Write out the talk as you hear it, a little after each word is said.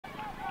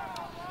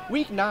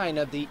Week 9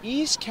 of the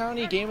East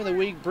County Game of the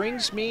Week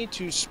brings me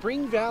to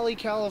Spring Valley,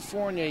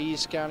 California,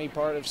 East County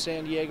part of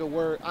San Diego,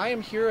 where I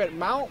am here at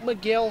Mount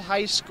Miguel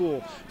High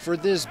School for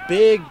this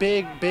big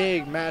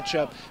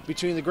matchup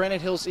between the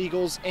Granite Hills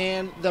Eagles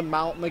and the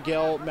Mount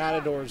Miguel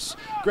Matadors.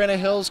 Granite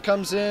Hills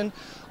comes in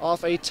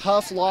off a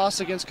tough loss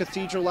against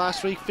Cathedral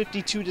last week,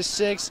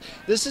 52-6.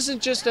 This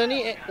isn't just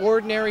any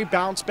ordinary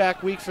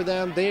bounce-back week for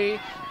them.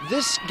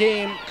 This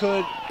game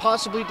could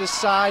possibly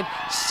decide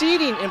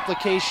seeding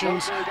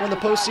implications when the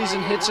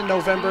postseason hits in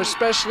November,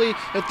 especially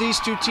if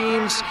these two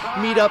teams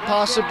meet up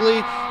possibly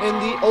in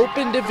the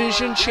Open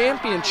Division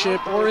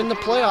Championship or in the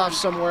playoffs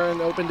somewhere in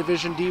the Open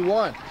Division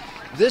D1.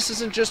 This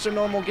isn't just a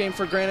normal game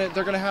for Granite.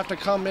 They're going to have to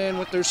come in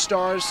with their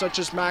stars such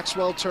as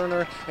Maxwell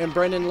Turner and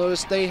Brendan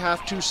Lewis. They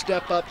have to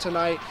step up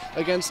tonight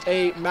against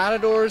a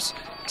Matadors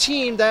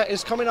team that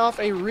is coming off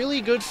a really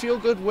good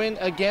feel-good win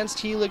against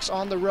Helix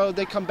on the road.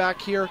 They come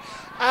back here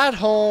at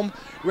home,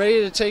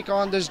 ready to take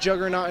on this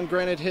juggernaut in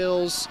Granite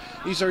Hills.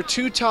 These are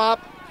two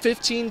top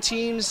 15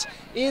 teams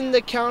in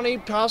the county,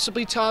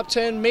 possibly top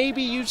 10.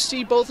 Maybe you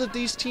see both of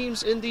these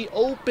teams in the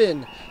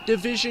Open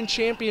Division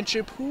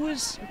Championship. Who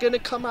is going to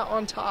come out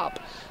on top?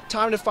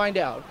 Time to find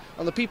out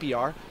on the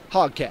PPR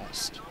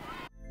Hogcast.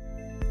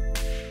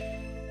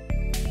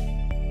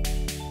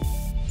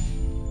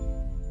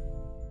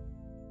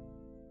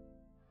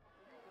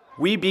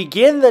 We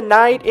begin the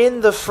night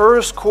in the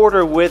first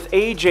quarter with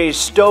A.J.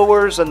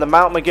 Stowers and the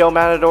Mount Miguel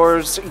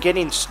Matadors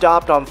getting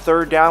stopped on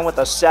third down with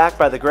a sack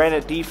by the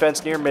Granite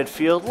defense near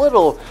midfield.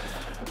 Little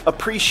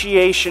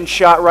appreciation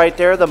shot right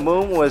there. The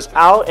moon was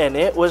out and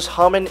it was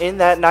humming in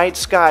that night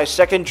sky.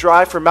 Second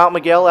drive for Mount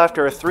Miguel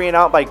after a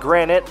 3-and-out by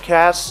Granite.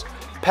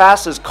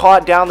 Pass is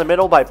caught down the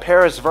middle by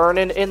Paris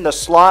Vernon in the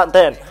slot.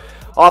 Then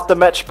off the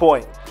match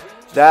point.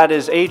 That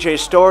is A.J.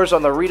 Stowers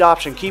on the read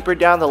option keeper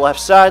down the left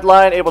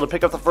sideline, able to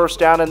pick up the first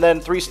down, and then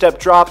three-step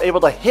drop,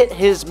 able to hit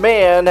his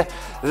man.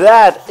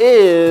 That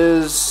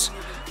is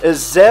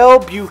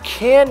Ezell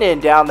Buchanan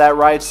down that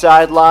right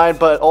sideline,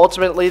 but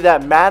ultimately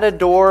that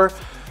Matador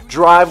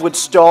drive would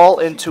stall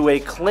into a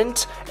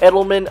Clint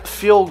Edelman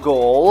field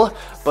goal,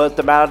 but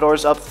the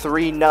Matadors up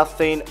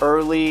 3-0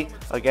 early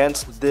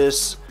against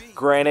this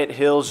Granite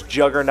Hills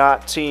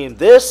juggernaut team.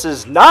 This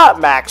is not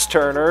Max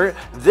Turner.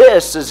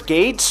 This is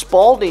Gage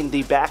Spalding,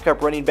 the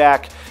backup running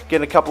back,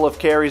 getting a couple of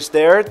carries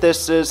there.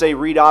 This is a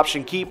read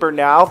option keeper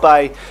now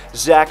by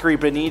Zachary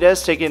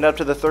Benitez, taking it up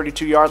to the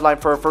 32-yard line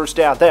for a first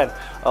down. Then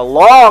a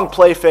long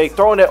play fake,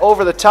 throwing it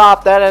over the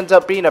top. That ends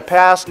up being a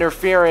pass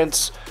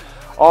interference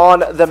on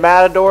the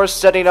Matadors,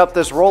 setting up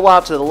this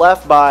rollout to the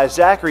left by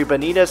Zachary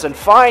Benitez and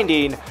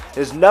finding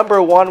his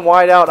number one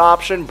wideout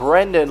option,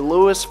 Brendan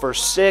Lewis, for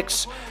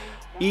 6.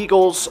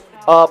 Eagles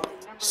up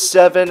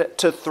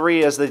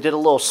 7-3 as they did a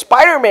little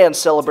Spider-Man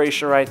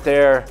celebration right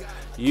there.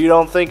 You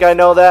don't think I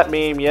know that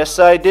meme? Yes,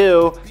 I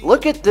do.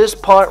 Look at this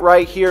punt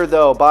right here,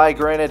 though, by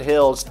Granite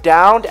Hills.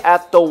 Downed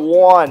at the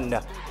 1.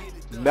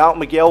 Mount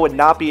Miguel would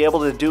not be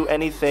able to do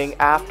anything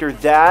after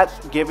that,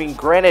 giving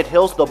Granite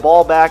Hills the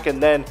ball back,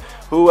 and then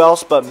who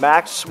else but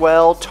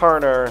Maxwell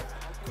Turner.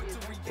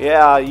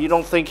 Yeah, you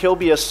don't think he'll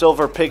be a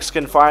Silver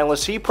Pigskin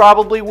finalist? He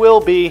probably will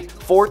be.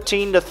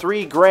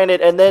 14-3 Granite,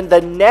 and then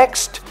the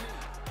next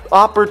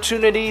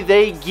opportunity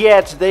they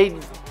get, they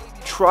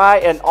try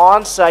an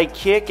onside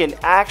kick and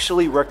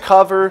actually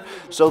recover,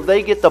 so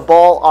they get the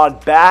ball on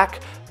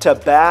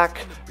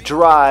back-to-back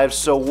drives.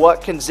 So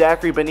what can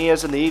Zachary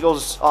Benitez and the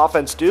Eagles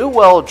offense do?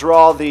 Well,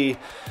 draw the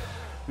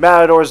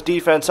Matadors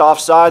defense off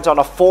sides on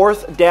a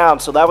 4th down,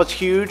 so that was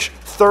huge.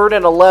 3rd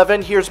and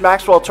 11. Here's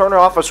Maxwell Turner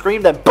off a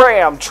screen, then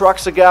bam,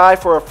 trucks a guy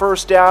for a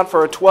first down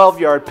for a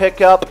 12-yard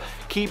pickup,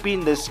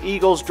 keeping this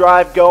Eagles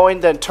drive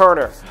going. Then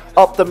Turner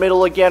up the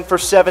middle again for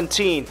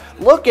 17.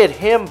 Look at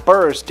him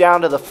burst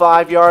down to the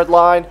 5-yard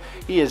line.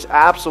 He is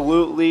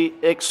absolutely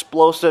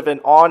explosive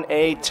and on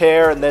a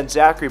tear. And then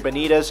Zachary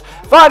Benitez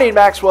finding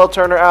Maxwell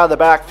Turner out of the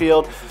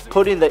backfield,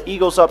 putting the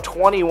Eagles up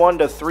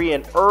 21-3,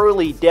 an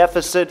early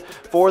deficit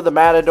for the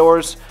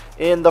Matadors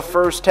in the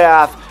first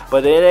half.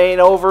 But it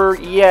ain't over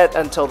yet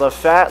until the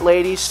fat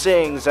lady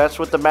sings. That's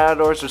what the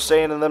Matadors are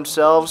saying to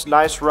themselves.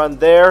 Nice run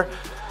there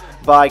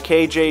by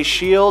KJ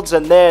Shields,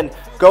 and then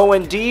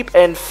going deep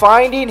and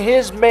finding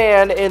his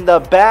man in the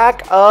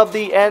back of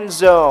the end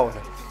zone.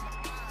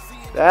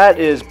 That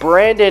is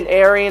Brandon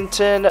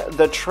Arrington,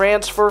 the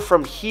transfer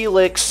from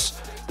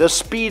Helix, the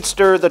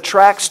speedster, the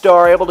track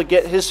star, able to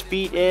get his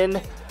feet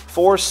in.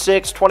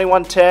 4'6",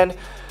 21-10.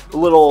 A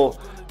little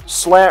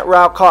slant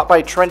route caught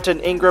by Trenton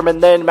Ingram,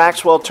 and then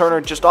Maxwell Turner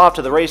just off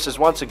to the races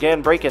once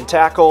again, breaking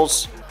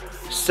tackles,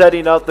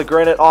 setting up the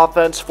Granite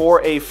offense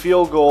for a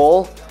field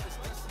goal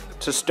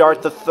to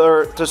start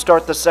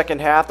the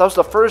second half. That was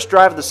the first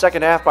drive of the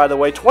second half, by the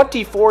way.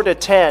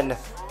 24-10.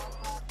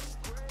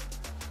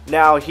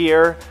 Now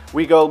here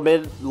we go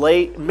mid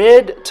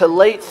to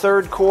late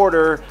third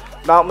quarter.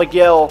 Mount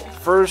Miguel,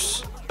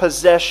 first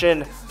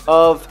possession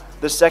of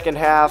the second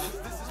half.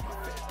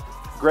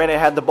 Granite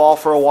had the ball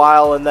for a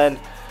while, and then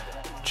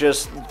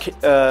just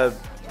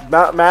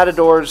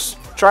Matadors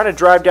trying to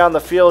drive down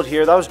the field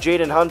here. That was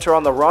Jaden Hunter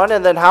on the run.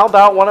 And then how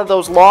about one of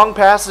those long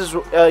passes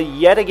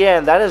yet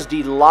again? That is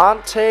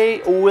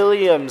Delonte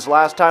Williams.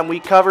 Last time we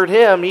covered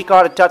him, he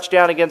caught a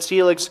touchdown against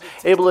Helix,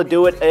 able to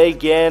do it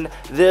again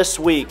this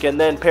week. And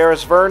then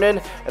Paris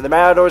Vernon and the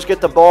Matadors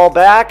get the ball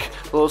back.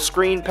 A little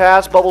screen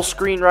pass, bubble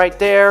screen right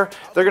there.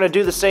 They're going to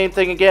do the same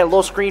thing again. A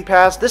little screen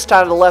pass, this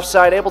time to the left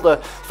side, able to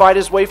fight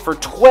his way for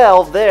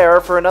 12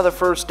 there for another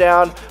first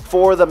down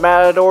for the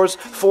Matadors.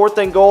 4th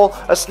and goal,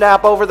 a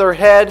snap over their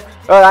head.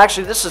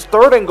 Actually, this is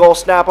 3rd and goal,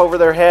 snap over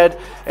their head.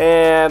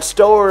 And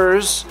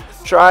Stowers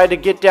tried to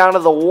get down to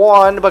the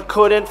 1, but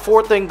couldn't.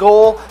 4th and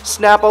goal,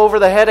 snap over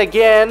the head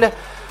again.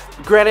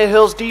 Granite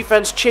Hills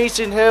defense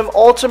chasing him,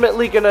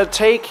 ultimately going to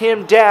take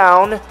him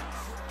down.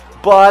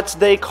 But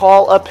they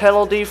call a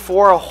penalty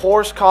for a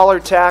horse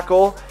collar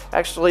tackle.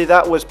 Actually,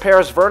 that was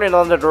Paris Vernon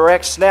on the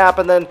direct snap.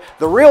 And then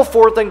the real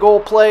 4th and goal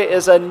play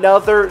is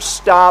another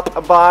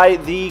stop by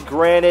the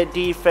Granite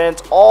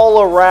defense.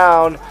 All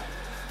around,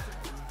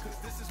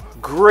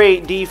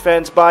 great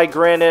defense by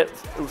Granite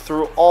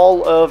through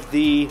all of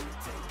the,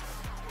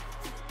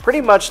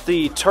 pretty much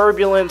the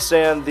turbulence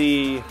and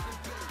the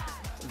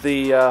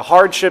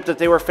hardship that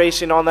they were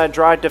facing on that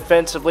drive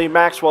defensively.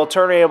 Maxwell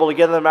Turner able to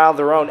get them out of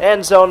their own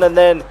end zone, and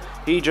then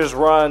he just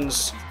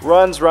runs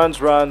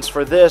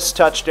for this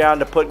touchdown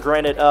to put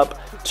Granite up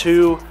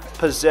 2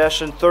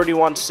 possession,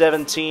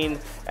 31-17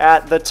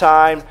 at the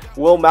time.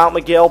 Will Mount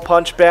Miguel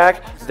punch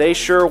back? They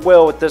sure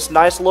will, with this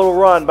nice little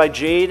run by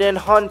Jaden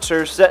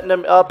Hunter, setting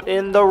them up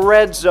in the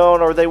red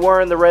zone, or they were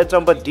in the red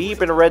zone, but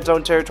deep into red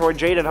zone territory.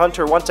 Jaden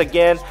Hunter, once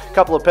again, a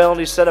couple of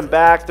penalties set them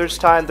back. There's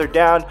time, they're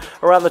down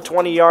around the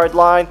 20-yard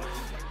line.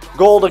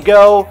 Goal to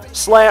go,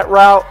 slant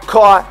route,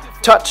 caught.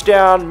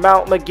 Touchdown,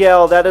 Mount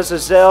Miguel. That is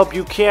Azell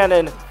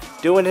Buchanan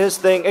doing his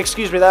thing.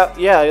 Excuse me, that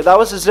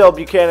was Azell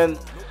Buchanan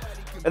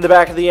in the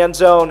back of the end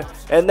zone.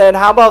 And then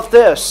how about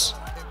this?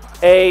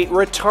 A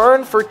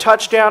return for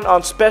touchdown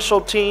on special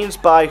teams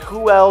by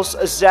who else?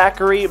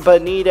 Zachary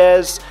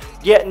Benitez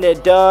getting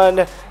it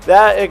done.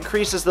 That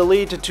increases the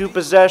lead to 2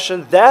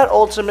 possessions. That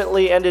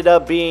ultimately ended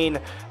up being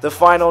the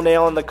final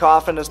nail in the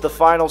coffin, as the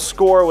final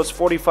score was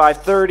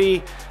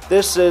 45-30.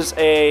 This is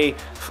a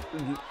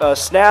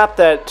snap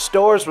that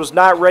Stowers was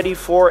not ready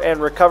for and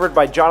recovered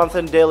by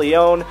Jonathan De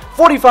Leon.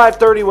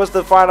 45-30 was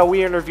the final.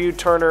 We interviewed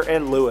Turner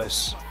and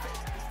Lewis.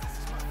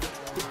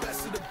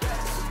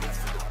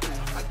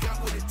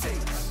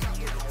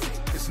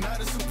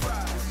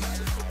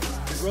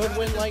 Road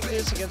win like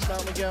this against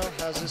Mount Miguel,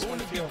 how's this one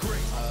feel?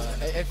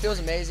 It feels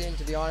amazing,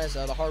 to be honest.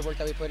 The hard work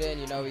that we put in,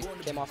 we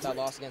came off that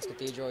loss against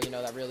Cathedral,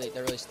 that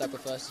really stuck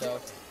with us. So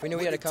we knew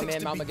we had to come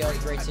in. Mount Miguel's a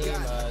great team.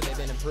 They've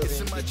been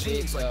improving each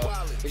week. So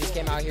we just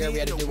came out here. We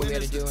had to do what we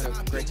had to do, and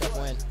a great tough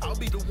win.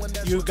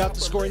 You got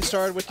the scoring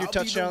started with your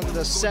touchdown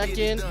the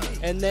second,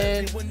 and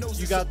then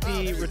you got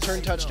the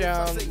return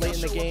touchdown late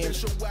in the game.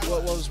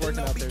 What was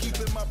working out there?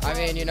 I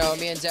mean,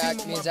 me and Zach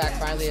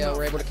finally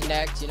were able to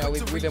connect.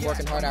 We've been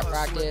working hard at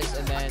practice,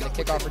 and then the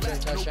kickoff return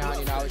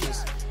touchdown. I was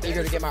just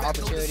eager to get my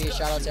opportunity.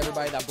 Shout out to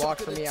everybody that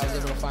blocked for me. I was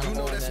able to find a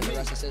hole, and then the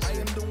rest is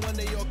history.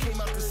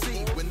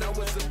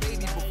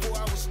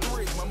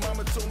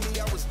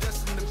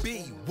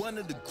 One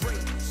of the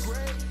greats.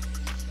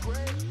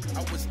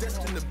 I was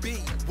destined to be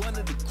one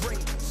of the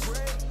greats.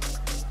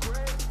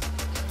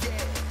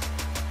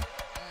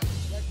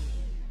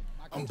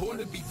 I'm born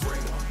to be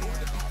great.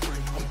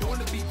 I'm born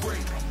to be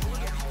great.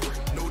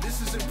 No,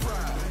 this isn't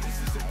pride,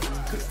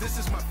 cause this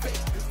is my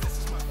fate.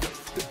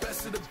 The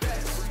best of the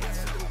best.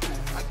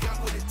 I got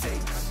what it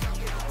takes.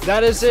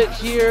 That is it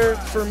here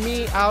for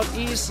me out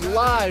east,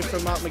 live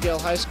from Mount Miguel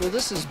High School.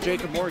 This is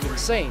Jacob Morgan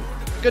saying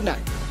good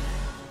night.